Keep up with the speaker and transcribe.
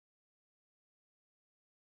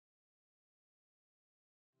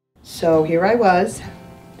So here I was,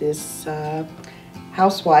 this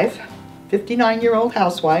housewife, 59-year-old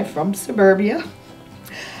housewife from suburbia,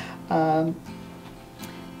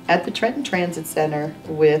 at the Trenton Transit Center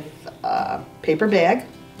with a paper bag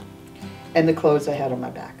and the clothes I had on my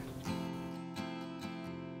back.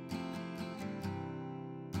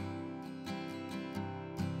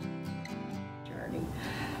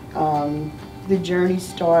 The journey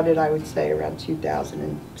started, I would say, around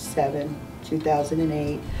 2007,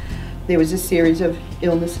 2008. There was a series of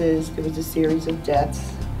illnesses, there was a series of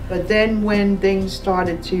deaths. But then when things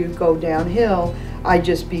started to go downhill, I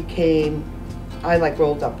just became, I like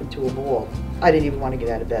rolled up into a ball. I didn't even want to get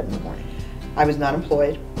out of bed in the morning. I was not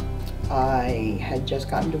employed. I had just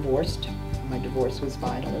gotten divorced. My divorce was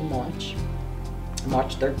final in March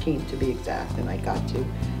 13th to be exact, and I got to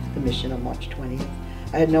the mission on March 20th.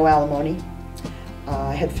 I had no alimony.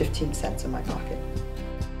 I had 15 cents in my pocket.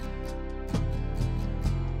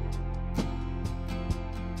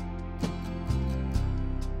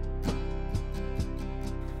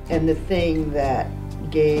 And the thing that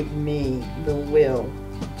gave me the will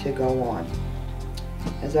to go on,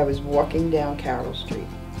 as I was walking down Carroll Street,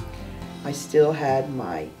 I still had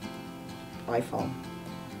my iPhone.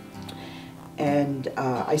 And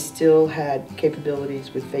I still had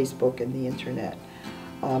capabilities with Facebook and the internet.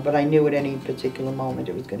 But I knew at any particular moment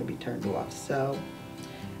it was going to be turned off. So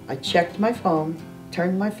I checked my phone,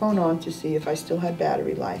 turned my phone on to see if I still had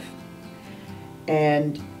battery life.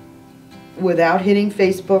 And without hitting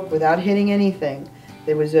Facebook, without hitting anything,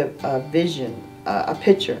 there was a vision, a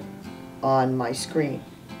picture on my screen.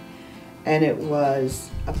 And it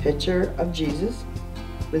was a picture of Jesus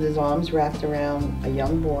with his arms wrapped around a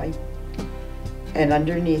young boy. And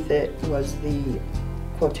underneath it was the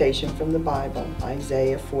quotation from the Bible,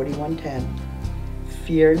 Isaiah 41:10,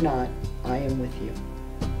 "Fear not, I am with you."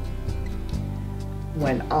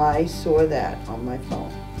 When I saw that on my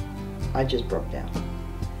phone, I just broke down.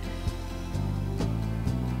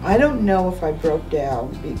 I don't know if I broke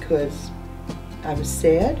down because I was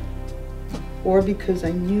sad or because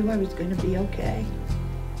I knew I was going to be okay.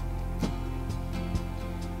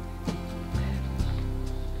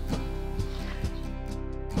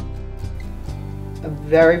 A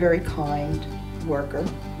very, very kind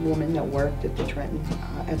woman that worked at the Trenton,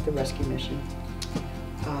 at the rescue mission,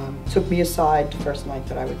 took me aside the first night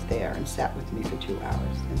that I was there and sat with me for 2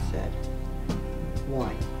 hours and said,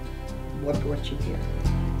 "Why? What brought you here?"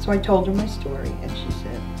 So I told her my story and she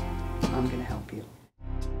said, "I'm going to help you."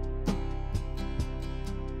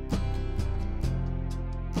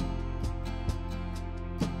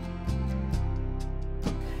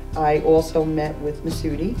 I also met with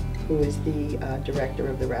Masudi, who is the director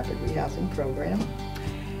of the Rapid Rehousing Program,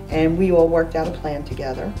 and we all worked out a plan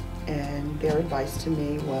together, and their advice to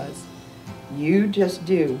me was, you just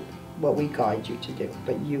do what we guide you to do,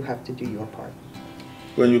 but you have to do your part.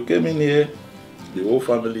 When you came in here, the whole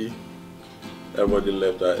family, everybody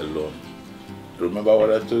left her alone. Remember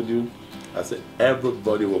what I told you? I said,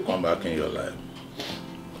 everybody will come back in your life.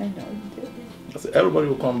 I know you did. I said, everybody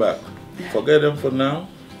will come back. Forget them for now.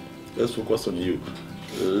 Let's focus on you.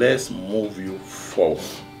 Let's move you forward.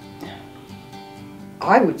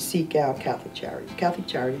 I would seek out Catholic Charities. Catholic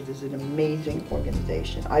Charities is an amazing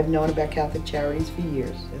organization. I've known about Catholic Charities for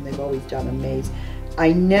years, and they've always done amazing.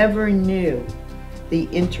 I never knew the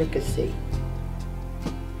intricacy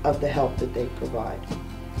of the help that they provide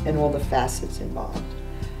and all the facets involved.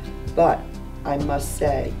 But I must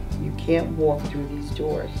say, you can't walk through these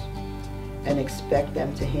doors and expect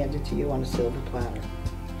them to hand it to you on a silver platter,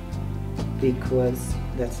 because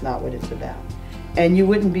that's not what it's about. And you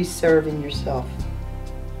wouldn't be serving yourself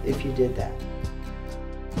if you did that.